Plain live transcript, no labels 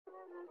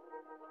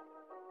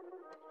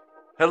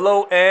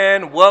Hello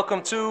and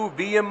welcome to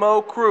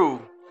VMO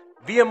Crew.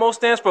 VMO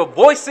stands for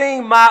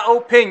Voicing My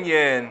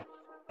Opinion.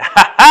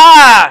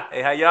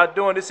 Hey, how y'all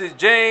doing? This is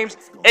James,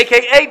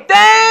 aka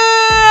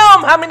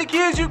Damn! How many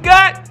kids you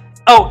got?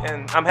 Oh,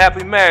 and I'm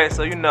happily married,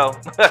 so you know.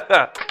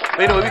 But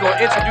anyway, we're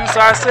gonna introduce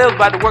ourselves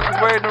by the working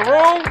word in the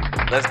room.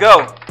 Let's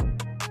go.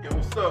 Yo,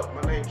 what's up?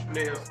 My name's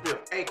Chanel Smith,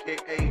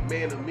 aka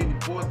Man of Many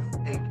Voices,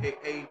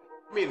 aka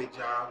Many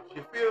Jobs.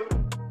 You feel me?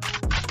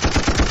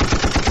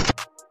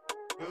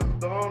 This is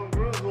Don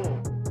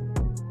Grizzle.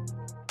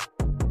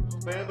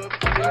 Stand up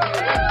comedian,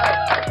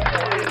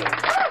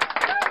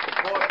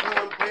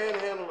 part-time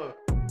panhandler,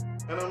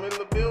 and I'm in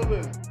the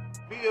building.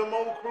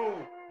 VMO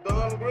Crew,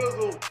 Don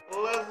Grizzle.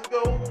 Let's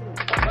go.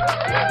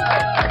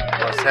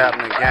 What's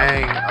happening,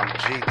 gang? I'm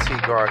GT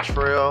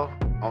Gartrell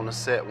on the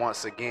set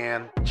once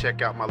again.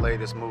 Check out my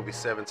latest movie,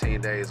 17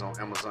 Days, on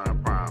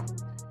Amazon Prime.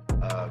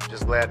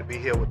 Just glad to be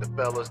here with the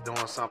fellas,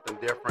 doing something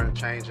different,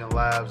 changing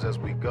lives as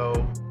we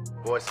go,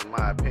 voicing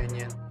my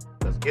opinion.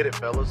 Let's get it,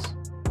 fellas.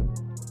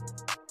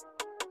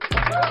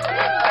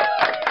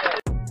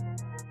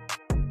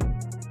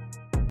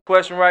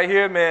 Question right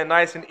here, man,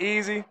 nice and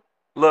easy.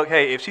 Look,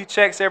 hey, if she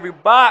checks every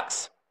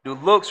box, do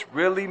looks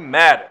really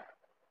matter?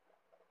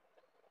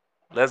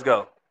 Let's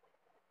go.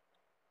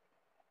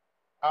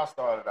 I'll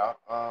start it out.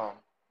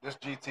 This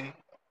GT,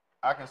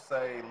 I can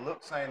say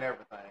looks ain't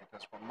everything,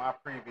 because from my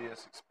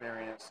previous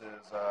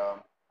experiences,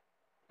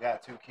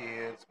 got two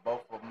kids.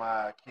 Both of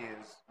my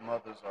kids'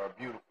 mothers are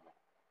beautiful.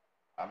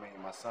 I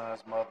mean, my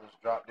son's mother's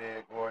drop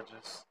dead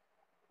gorgeous.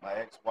 My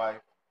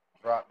ex-wife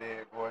drop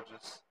dead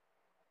gorgeous.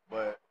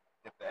 But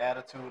if the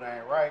attitude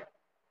ain't right,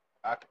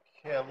 I could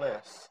care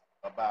less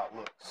about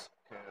looks,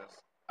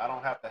 because I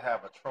don't have to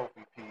have a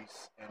trophy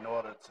piece in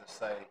order to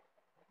say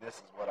this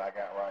is what I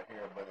got right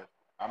here. But if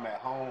I'm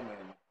at home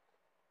and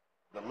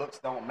the looks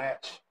don't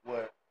match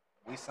what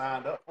we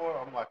signed up for,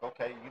 I'm like,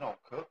 okay, you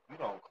don't cook, you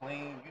don't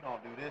clean, you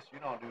don't do this, you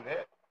don't do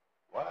that.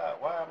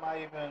 Why am I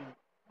even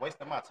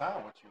wasting my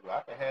time with you?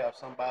 I could have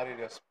somebody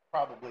that's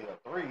probably a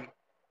 3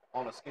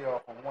 on a scale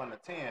from 1 to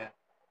 10,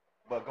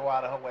 but go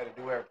out of her way to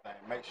do everything.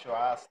 Make sure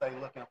I stay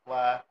looking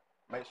fly.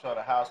 Make sure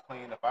the house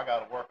clean. If I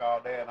got to work all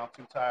day and I'm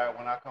too tired,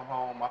 when I come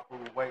home, my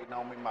food waiting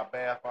on me, my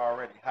bath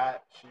already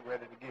hot. She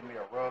ready to give me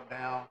a rub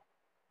down.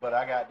 But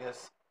I got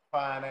this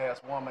fine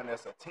ass woman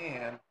that's a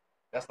 10.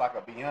 That's like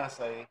a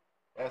Beyonce.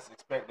 That's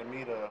expecting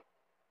me to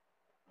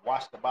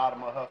wash the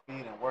bottom of her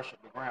feet and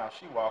worship the ground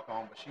she walk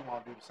on, but she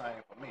won't do the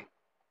same for me.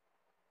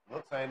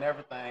 Looks ain't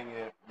everything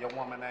if your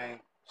woman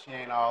she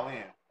ain't all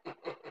in.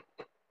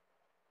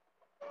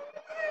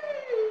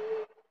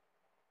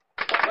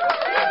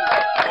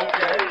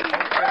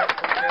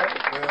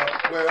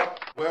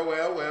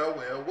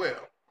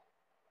 Well.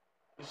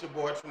 It's your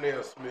boy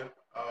Chanel Smith.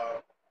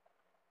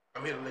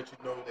 I'm here to let you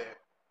know that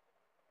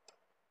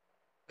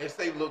they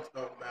say looks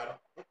don't matter.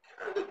 It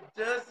kind of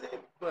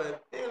doesn't,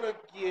 but then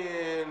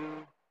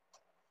again,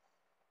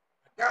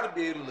 I gotta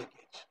be able to look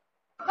at you.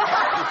 You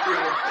feel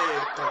what I'm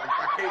saying? Because if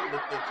I can't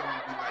look at you, I'm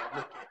gonna be like,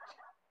 look at you.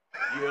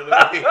 You know what I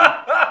mean? You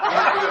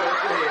feel what I'm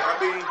saying? I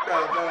mean,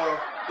 because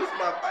this is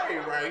my thing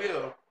right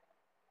here.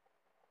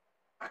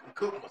 I can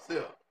cook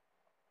myself.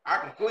 I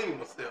can clean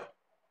myself.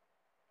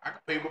 I can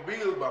pay my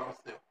bills by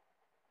myself.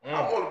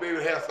 I want to be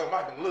able to have something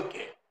I can look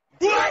at.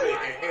 You know what I'm saying?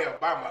 And have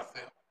by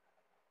myself.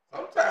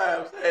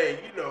 Sometimes, hey,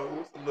 you know,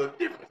 it's a little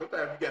different.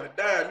 Sometimes you got a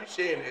dime, you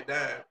sharing that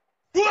dime.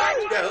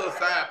 You got her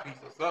side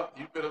piece or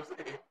something. You feel what I'm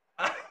saying?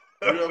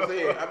 You know what I'm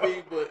saying? I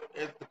mean, but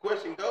as the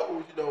question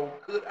goes, you know,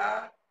 could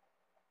I?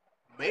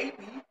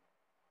 Maybe.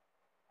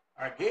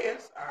 I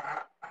guess.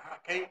 I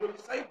can't really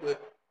say, but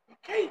you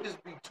can't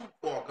just be too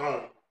far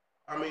gone.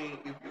 I mean,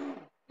 if you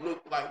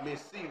look like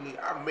Miss Seeley,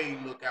 I may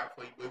look out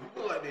for you. But if you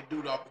look like that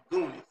dude off the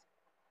Goonies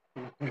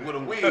with a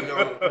wig on,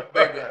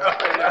 baby, I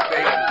may not be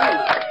able to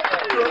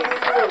do it.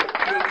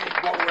 You know, you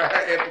walk around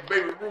at the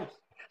Baby Ruth.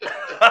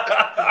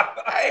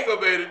 I ain't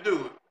gonna be able to do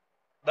it.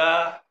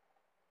 Nah.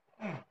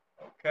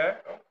 Okay.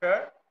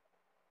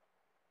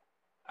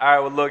 All right,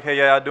 well, look, hey,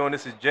 y'all doing?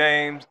 This is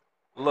James.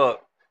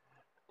 Look,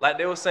 like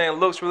they were saying,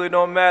 looks really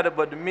don't matter,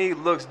 but to me,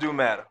 looks do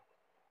matter.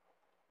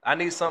 I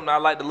need something I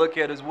like to look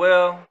at as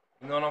well.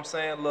 You know what I'm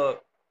saying?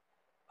 Look,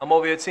 I'm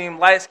over here team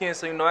light skin,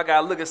 so you know I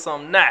gotta look at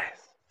something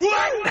nice.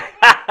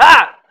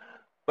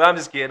 But I'm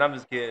just kidding.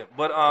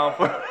 But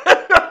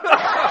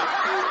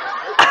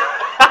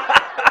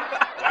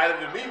Lighter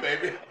than me,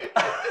 baby.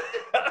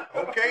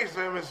 Okay,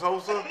 Sammy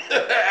Sosa. Like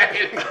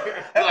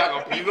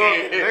a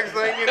pecan. Next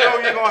thing you know,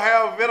 you're gonna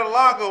have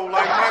vitiligo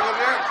like Michael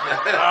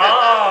Jackson.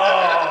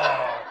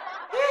 oh.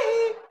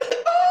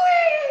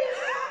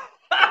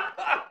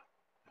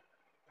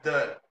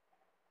 Done.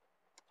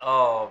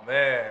 Oh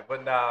man,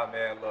 but nah,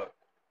 man. Look,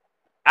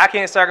 I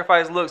can't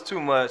sacrifice looks too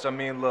much. I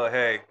mean, look,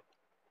 hey,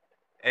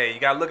 you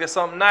gotta look at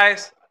something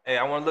nice. Hey,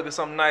 I want to look at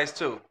something nice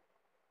too.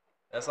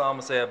 That's all I'm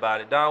gonna say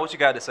about it. Don, what you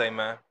got to say,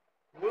 man?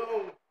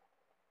 Well,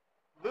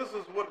 this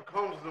is what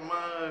comes to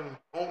mind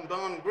on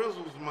Don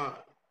Grizzle's mind.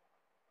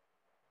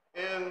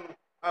 And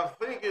I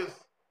think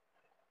it's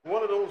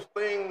one of those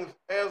things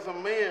as a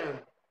man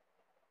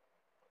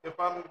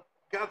I'm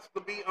got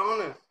to be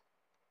honest,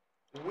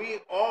 we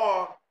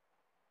are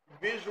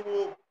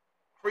visual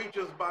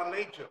creatures by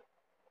nature.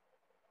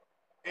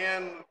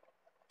 And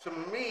to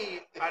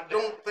me, I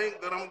don't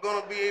think that I'm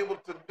going to be able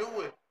to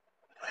do it.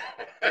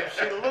 If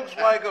she looks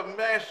like a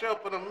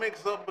mashup and a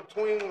mix-up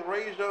between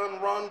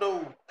Rajon Rondo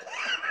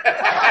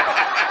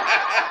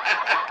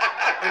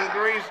and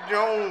Grace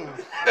Jones,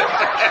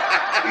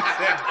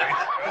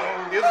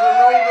 it's a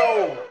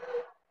no-go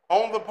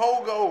on the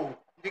pogo.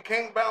 You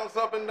can't bounce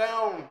up and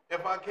down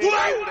if I can't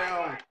get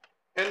down.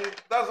 And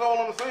that's all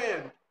I'm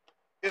saying.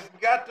 It's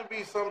got to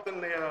be something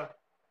there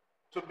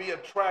to be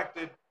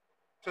attracted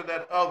to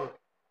that other.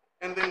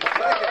 And then secondly,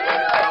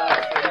 I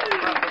would say, to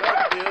wrap it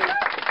up,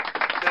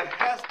 is there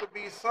has to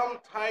be some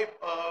type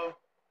of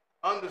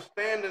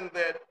understanding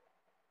that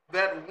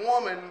that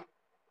woman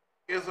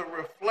is a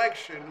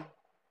reflection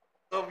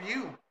of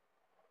you.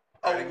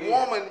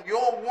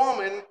 Your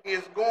woman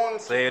is going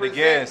to Say it present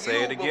again, you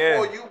say it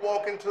again. before you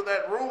walk into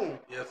that room.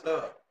 Yes,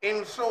 sir.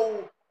 And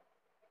so,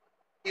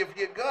 if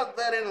you got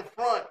that in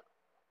front,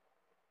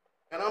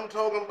 and I'm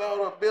talking about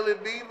a Billy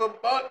Beaver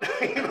butt,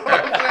 you know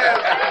what I'm saying?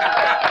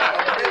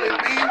 A Billy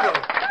Beaver.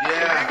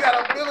 Yeah. If you got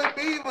a Billy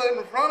Beaver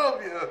in front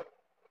of you,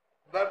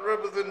 that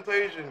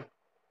representation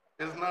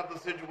is not the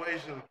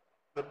situation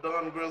that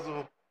Don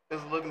Grizzle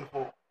is looking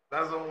for.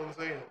 That's all I'm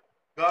saying.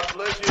 God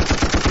bless you. You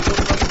look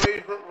like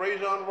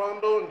Rajon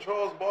Rondo and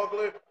Charles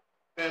Barkley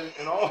and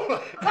all those in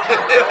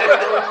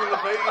the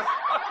face.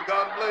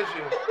 God bless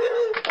you.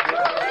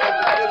 There's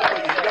something good for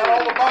you. You got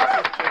all the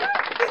boxes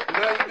checked.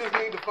 Now you just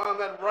need to find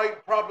that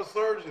right proper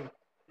surgeon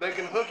that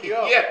can hook you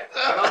up. Yes.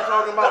 And I'm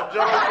talking about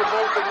John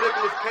Travolta,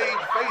 Nicolas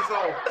Cage face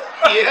off.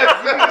 Yes.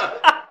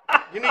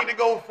 You need to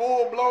go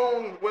full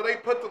blown where they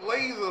put the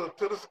laser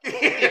to the skin.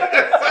 You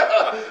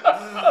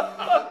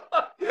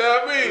know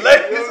what I mean?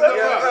 Laser. You know what I'm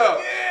talking about?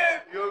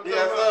 You know what I'm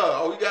Yes, talking sir.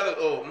 about? Oh, you gotta.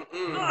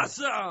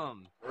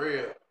 Awesome.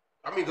 Real.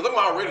 I mean, because I'm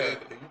already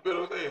ugly. You feel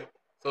what I'm saying?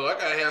 So I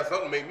gotta have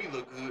something to make me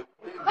look good.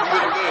 You feel what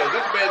I'm saying?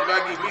 This man, if I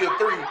give me a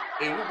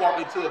 3 and we walk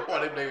into a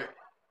party,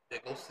 they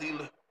go Celia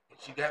and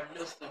she got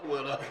Mr.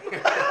 with her.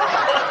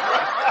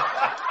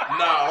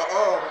 Nah,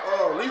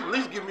 at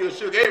least give me a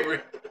Sugar Avery.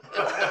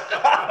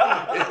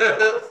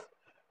 Yes.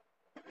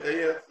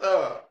 Yes,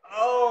 sir.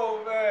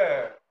 Oh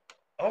man.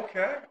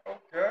 Okay.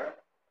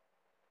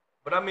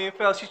 But I mean,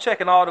 fellas, she's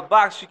checking all the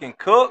boxes. She can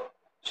cook.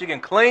 She can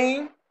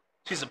clean.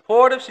 She's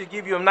supportive. She'll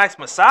give you a nice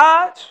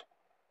massage.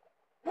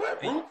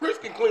 What? Ruth Chris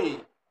can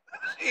clean.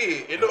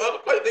 Shit. In the other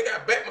place, they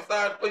got back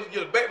massage place. You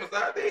get a back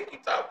massage. They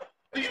keep talking.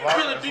 Do you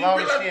really As long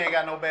as she ain't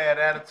got no bad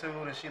attitude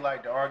and she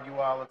like to argue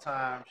all the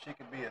time, she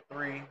could be a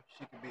 3,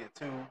 she could be a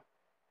 2,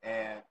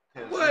 and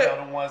because you know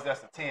them ones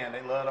that's a 10,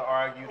 they love to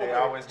argue. They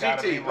always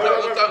gotta be GT, right.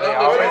 They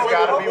always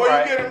gotta be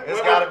right.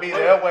 It's gotta be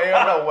their way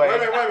or no way.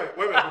 Wait a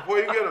minute. Before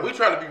you get them, We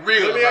trying to be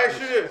real. let me about ask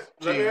you this.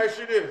 Let me ask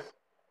you this.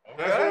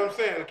 That's what I'm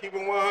saying. To keep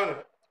it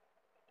 100.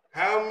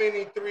 How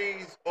many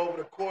threes over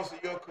the course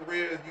of your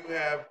career you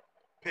have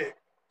picked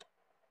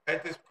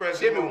at this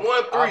present Give me moment?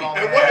 1 3. I've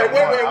only And had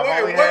one. I've what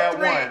only had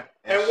three? one.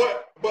 And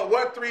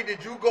what 3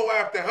 did you go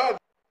after her?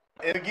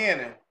 In the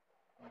beginning,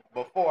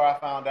 before I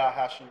found out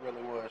how she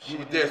really was, she You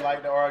was didn't desperate.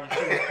 like to argue.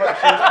 She was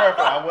perfect.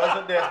 I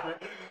wasn't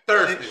desperate.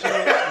 Thirsty.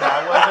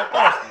 I wasn't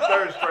thirsty.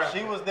 Third strap.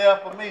 She was there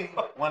for me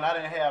when I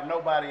didn't have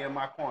nobody in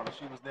my corner.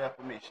 She was there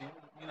for me. She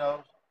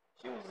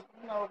was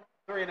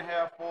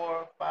 3.5,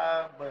 4,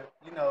 5, but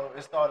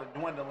it started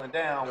dwindling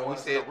down No, we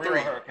once said the real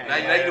 3. hurricane. Now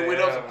you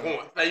went up some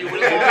points. Now you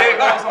went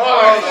up some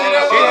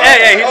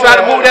Hey, he tried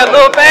to move that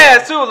little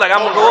fast too. Like, I'm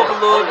gonna go up a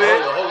little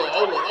bit.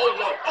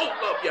 Hold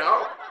up,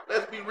 y'all.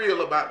 Let's be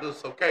real about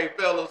this, okay,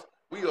 fellas?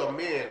 We are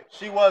men,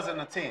 She wasn't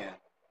a 10.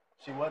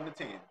 She wasn't a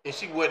 10. and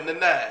she wasn't a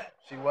 9.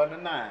 She wasn't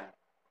a 9.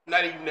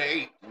 Not even an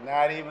 8.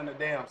 Not even a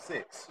damn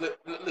 6.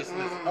 Listen.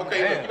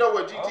 Okay, look, you know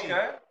what, GT?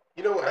 Okay.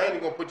 You know what? I ain't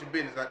even gonna put your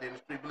business out there in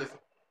the street, but listen,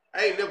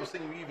 I ain't never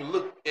seen you even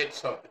look at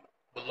something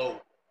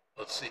below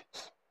a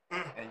 6.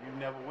 And you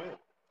never will.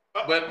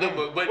 But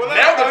Well, now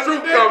that's the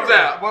truth comes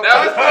out. Well,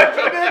 Now that's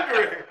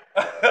contradictory.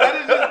 That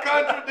is just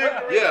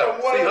contradictory Yeah,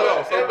 from what see, hold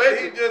on. So he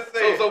basically, just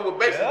said. so what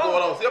basically Yeah.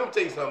 going on? See, I'm gonna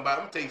tell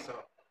you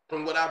something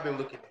from what I've been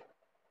looking at.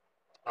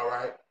 All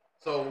right.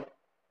 So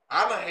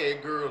I done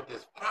had girls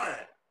that's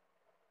fine.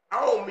 I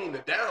don't mean to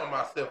down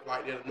myself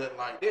like that or nothing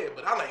like that,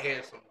 but I done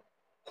had some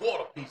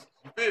quarter pieces.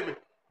 You feel me?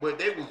 But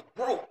they was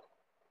broke.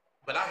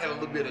 But I had a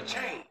little bit of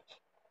change.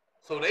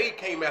 So they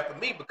came after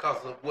me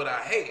because of what I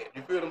had.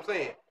 You feel what I'm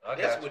saying?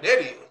 That's what that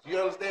is. You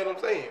understand what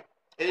I'm saying?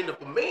 And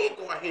if a man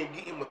go out here and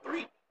get him a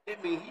 3,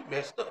 that means he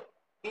messed up.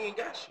 He ain't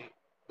got shit.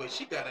 But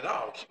she got it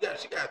all. She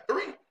got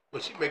 3,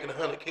 but she making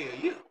 $100K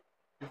a year.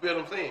 You feel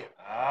what I'm saying?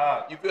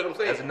 You feel what I'm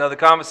saying? That's another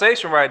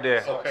conversation right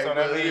there. Okay, So well,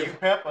 that means yeah. you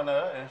pimping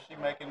her and she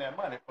making that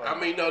money for you. I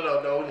mean,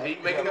 no. He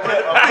making the Okay,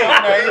 money okay,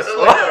 for now me. you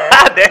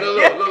slick,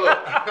 man. Look.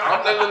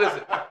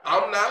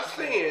 I'm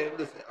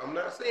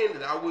not saying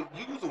that I would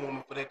use a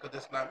woman for that because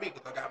that's not me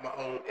because I got my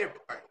own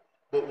everything.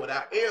 But what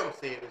I am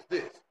saying is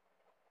this.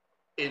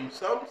 In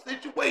some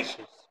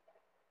situations,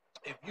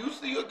 if you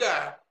see a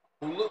guy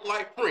who look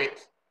like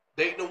Prince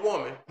dating a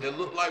woman that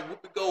look like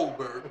Whoopi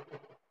Goldberg,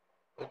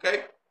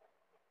 okay?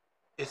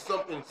 It's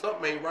something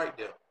ain't right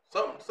there.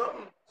 Something.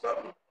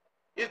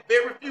 It's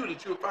very few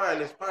that you'll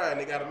find that's fine.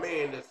 They got a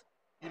man that's,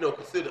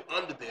 considered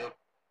under them,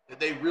 that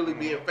they really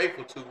being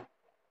faithful to,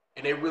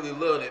 and they really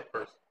love that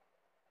person.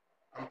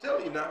 I'm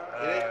telling you now.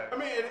 I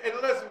mean, and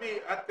let's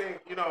be, I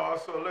think,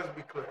 also let's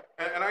be clear.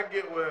 And I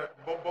get where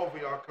both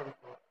of y'all come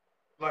from.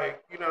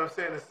 Like, you know what I'm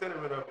saying, the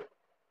sentiment of it.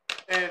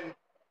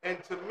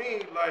 And to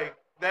me, like,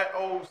 that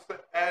old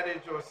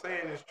adage or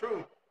saying is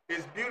true.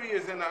 Is beauty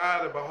is in the eye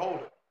of the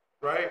beholder,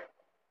 right?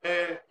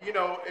 And,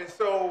 and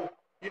so,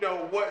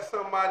 what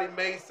somebody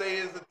may say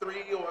is a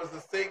 3 or is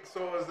a 6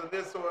 or is a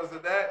this or is a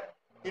that,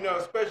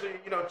 especially,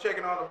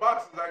 checking all the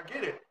boxes, I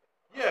get it.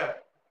 Yeah,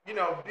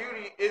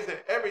 beauty isn't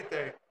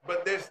everything,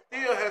 but there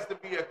still has to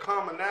be a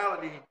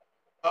commonality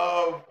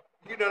of,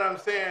 you know what I'm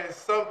saying,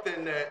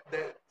 something that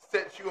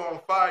sets you on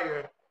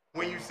fire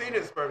when you see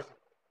this person.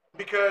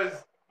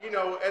 Because,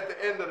 at the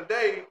end of the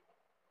day,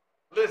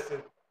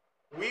 listen,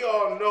 we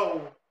all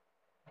know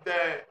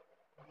that,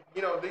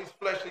 these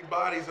fleshly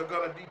bodies are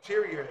going to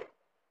deteriorate.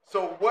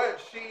 So what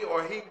she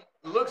or he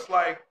looks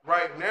like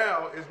right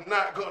now is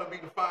not going to be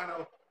the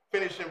final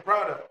finishing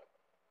product.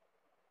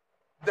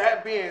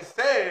 That being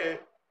said,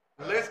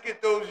 let's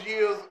get those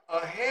years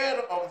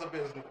ahead of the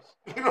business.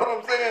 You know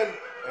what I'm saying?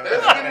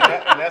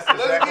 That's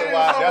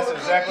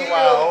exactly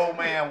why an old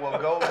man will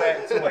go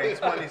back to a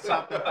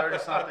 20-something,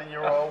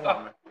 30-something-year-old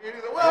woman.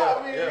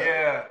 Well,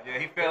 yeah,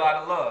 he fell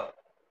out of love.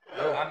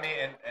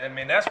 Yeah. I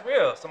mean that's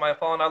real. Somebody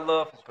falling out of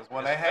love. Because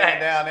when they hang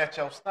down at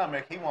your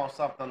stomach, he wants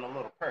something a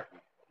little perky.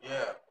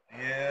 Yeah.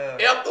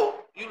 Ethel,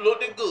 you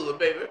looked good,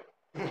 baby.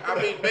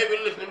 Baby,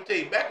 listen, let me tell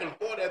you, back in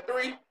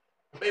 43,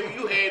 baby,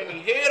 you had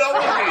me head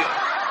over heels.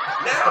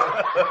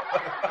 Now,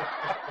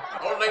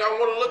 only thing I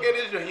want to look at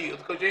is your heels,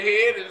 because your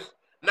head is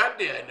not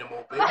there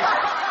anymore, baby.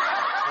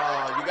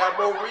 You got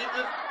more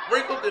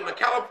wrinkles than the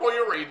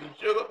California raisin,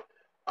 sugar.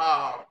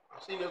 I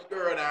seen this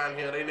girl down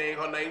here. They named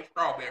her name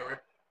Strawberry.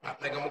 I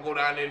think I'm going to go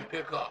down there and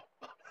pick her.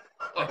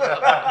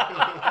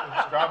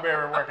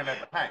 Strawberry working at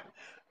the paint.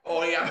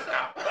 Oh, yeah.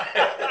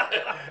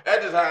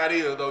 That's just how it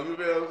is, though. You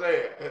feel what I'm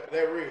saying?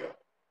 That real.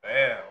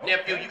 Damn. Okay.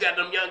 Nephew, you got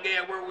them young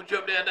guys working with you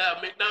up there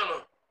at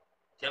McDonald's.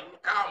 Tell them to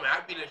call me.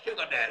 I'll be the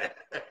sugar daddy.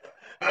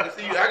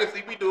 I can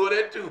see me doing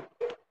that, too.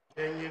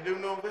 And you do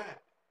know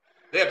that.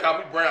 They'll call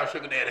me brown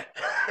sugar daddy.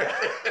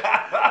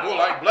 More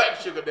like black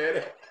sugar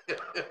daddy.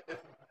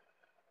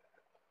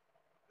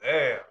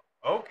 Damn.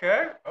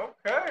 Okay.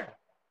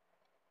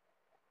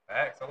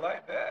 Facts, I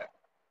like that.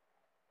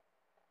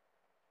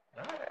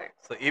 All right.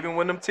 So even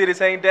when them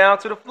titties ain't down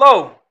to the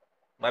floor,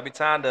 might be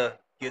time to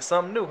get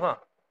something new, huh?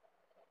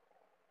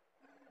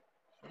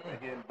 They're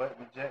getting butt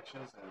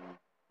injections and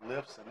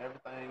lifts and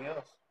everything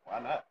else. Why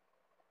not?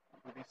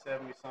 You can be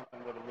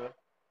 70-something with a lift.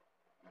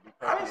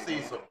 I done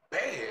seen some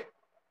bad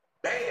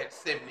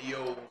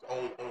 70-year-olds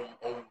on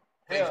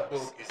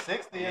Facebook.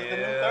 60 is the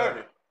new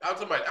 30. I'm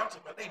talking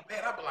about they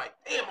bad. I be like,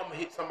 damn, I'm gonna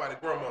hit somebody's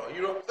grandma.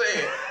 You know what I'm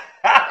saying?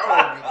 I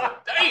don't give a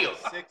damn.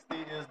 60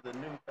 is the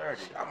new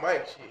 30. I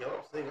might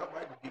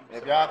get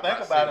If y'all think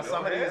about it,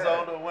 some of these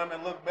older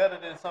women look better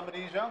than some of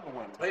these younger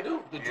women. They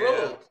do. The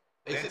drugs.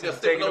 They sit there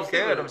taking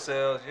care of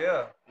themselves,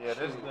 yeah. Yeah,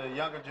 this is the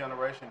younger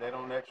generation. They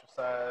don't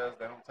exercise.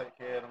 They don't take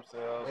care of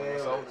themselves. And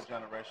this older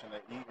generation,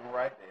 they're eating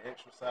right. They're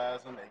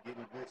exercising. They're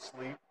getting good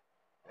sleep.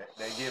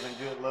 They're giving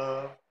good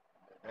love.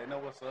 They know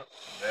what's up.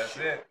 That's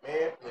it.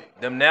 Man, please.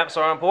 Them naps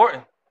are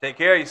important. Take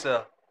care of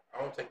yourself.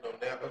 I don't take no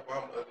nap. That's why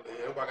I'm ugly.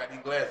 Everybody got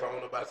these glasses. I don't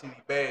know about see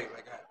these bags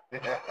I got.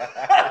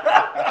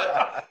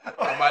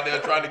 I'm out there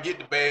trying to get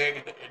the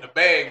bag, and the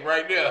bag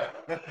right there.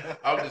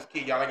 I'm just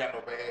kidding. Y'all ain't got no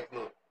bags.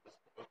 Look,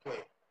 it's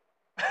playing.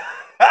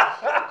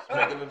 Just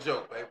making a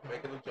joke, baby.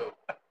 Making a joke.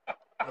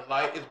 The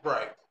light is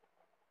bright.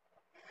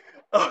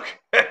 Okay.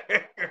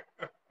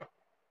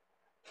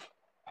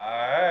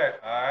 All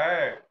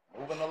right.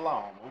 Moving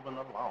along.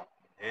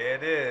 There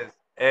it is.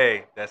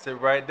 Hey, that's it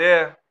right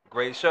there.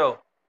 Great show.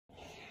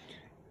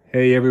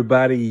 Hey,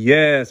 everybody.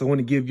 Yes, I want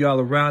to give y'all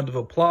a round of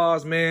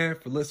applause, man,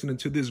 for listening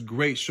to this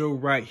great show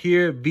right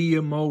here,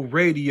 VMO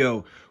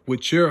Radio,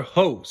 with your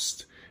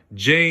host,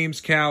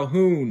 James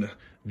Calhoun,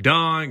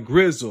 Don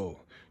Grizzle,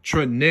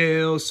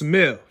 Trenell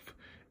Smith,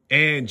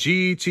 and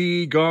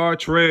GT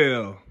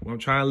Gartrell. I'm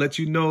trying to let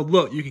you know,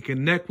 look, you can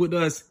connect with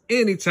us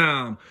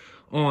anytime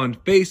on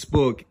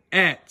Facebook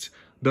at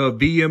the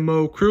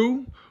VMO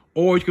Crew,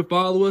 or you can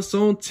follow us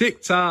on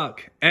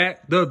TikTok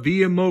at the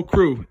VMO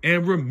Crew.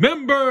 And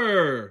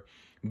remember,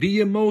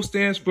 VMO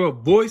stands for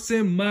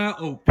Voicing My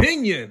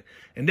Opinion.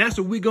 And that's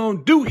what we're going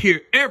to do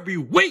here every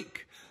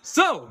week.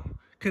 So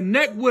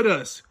connect with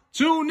us.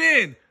 Tune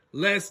in.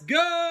 Let's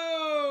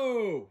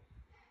go.